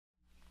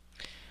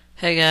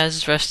Hey guys,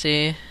 it's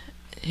Rusty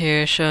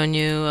here showing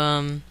you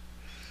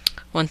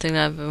one thing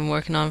that I've been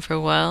working on for a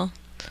while.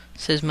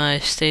 This is my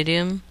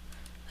stadium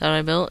that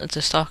I built. It's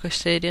a soccer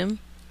stadium.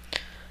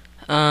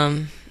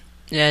 Um,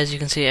 yeah, as you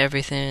can see,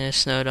 everything is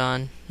snowed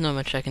on. Not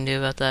much I can do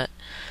about that.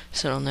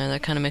 Sit on there,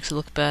 that kind of makes it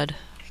look bad.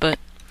 But,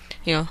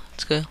 you know,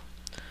 it's good.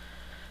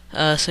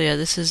 So yeah,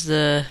 this is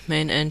the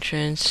main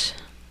entrance.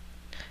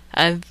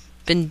 I've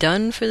been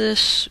done with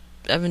this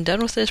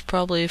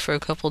probably for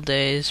a couple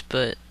days,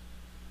 but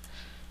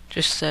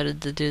just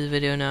decided to do the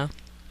video now.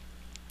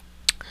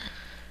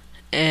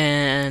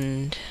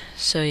 And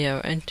so yeah,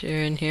 we'll enter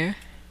in here.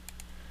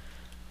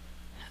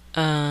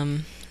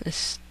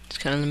 This is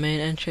kind of the main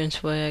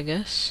entrance way, I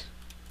guess.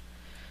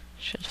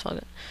 Should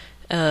fog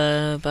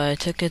it. Buy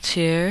tickets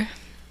here.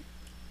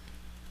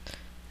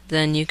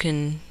 Then you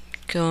can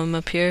go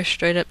up here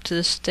straight up to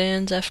the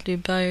stands after you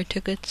buy your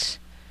tickets.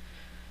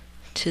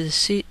 To the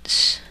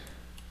seats.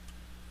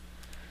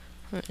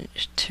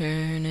 Just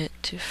turn it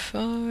too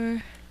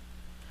far.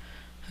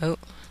 Oh,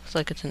 looks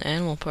like it's an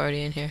animal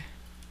party in here.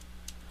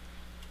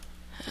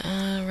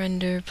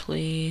 Render,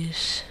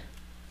 please.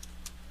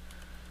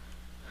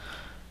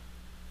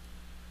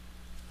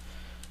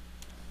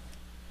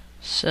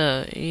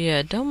 So,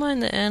 yeah, don't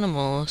mind the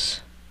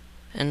animals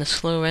and the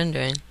slow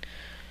rendering.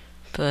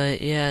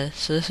 But, yeah,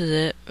 so this is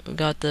it. We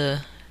got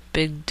the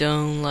big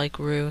dome-like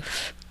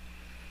roof.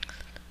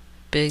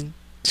 Big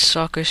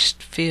soccer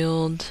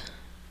field.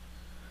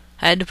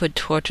 I had to put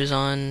torches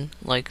on,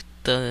 like,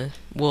 the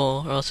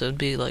wall, or else it would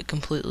be, like,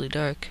 completely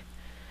dark.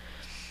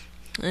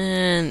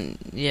 And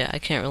yeah, I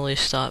can't really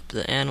stop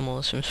the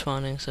animals from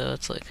spawning, so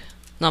it's like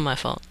not my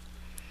fault.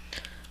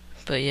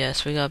 But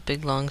yes, we got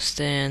big long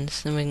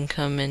stands. Then we can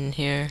come in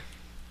here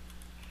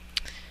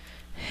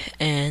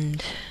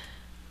and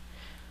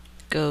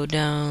go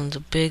down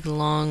the big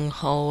long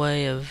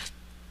hallway of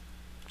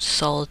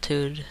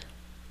solitude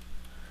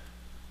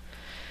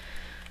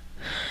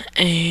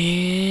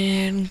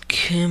and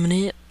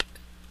coming up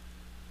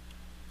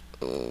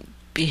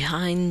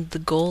behind the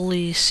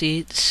goalie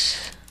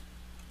seats.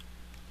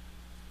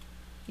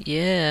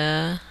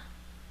 Yeah.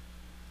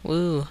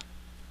 Woo.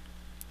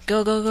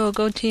 Go, go, go,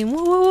 go team.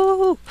 Woo, woo,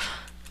 woo.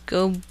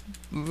 Go,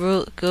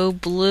 go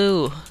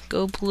blue.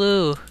 Go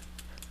blue.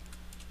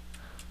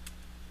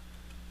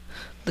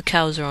 The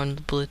cows are on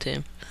the blue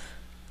team.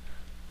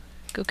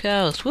 Go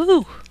cows.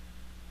 Woo.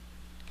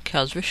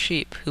 Cows vs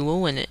sheep. Who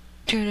will win it?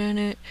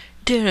 ESPN.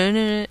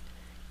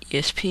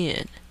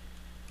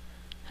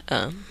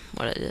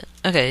 What I did.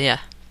 Okay, yeah.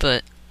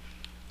 But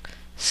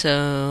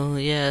so,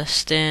 yeah,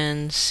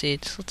 stands,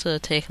 seats. Let's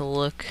take a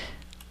look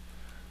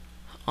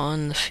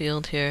on the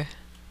field here.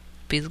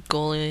 Be the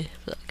goalie.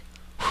 Be like,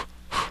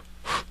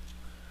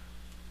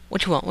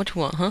 what you want,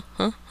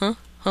 huh,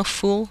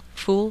 fool?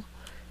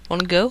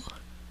 Wanna go?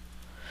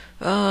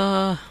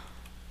 No.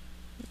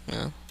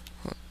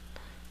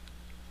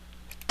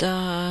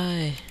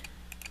 Die.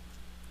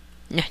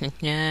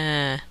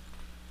 Nah.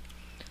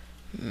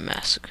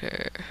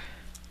 Massacre.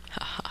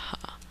 Ha ha ha.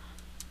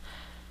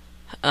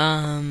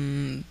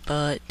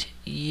 But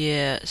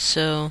yeah,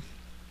 so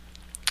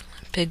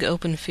big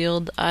open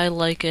field, I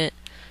like it.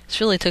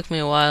 This really took me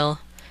a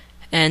while,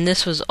 and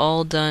this was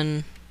all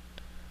done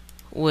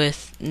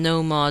with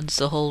no mods,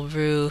 the whole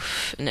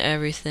roof and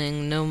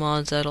everything, no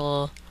mods at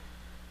all,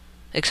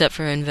 except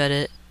for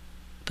inVedit,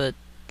 but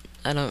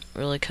I don't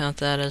really count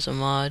that as a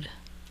mod.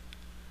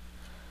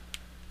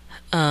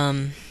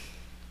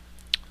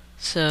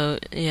 So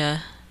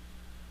yeah,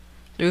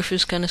 the roof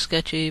is kind of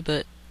sketchy,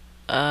 but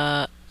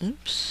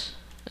oops.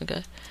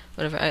 Okay.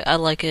 Whatever. I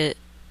like it.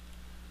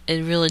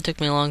 It really took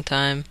me a long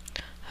time.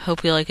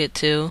 Hope you like it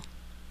too.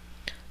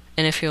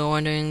 And if you're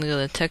wondering,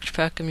 the texture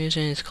pack I'm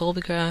using is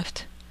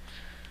Colbycraft.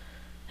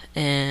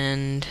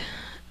 And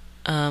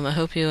I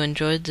hope you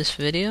enjoyed this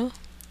video.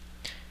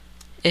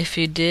 If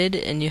you did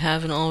and you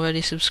haven't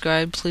already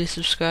subscribed, please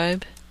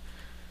subscribe.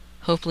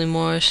 Hopefully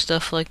more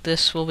stuff like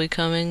this will be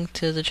coming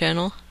to the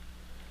channel.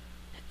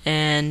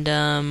 And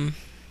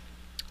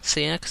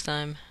see you next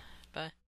time. Bye.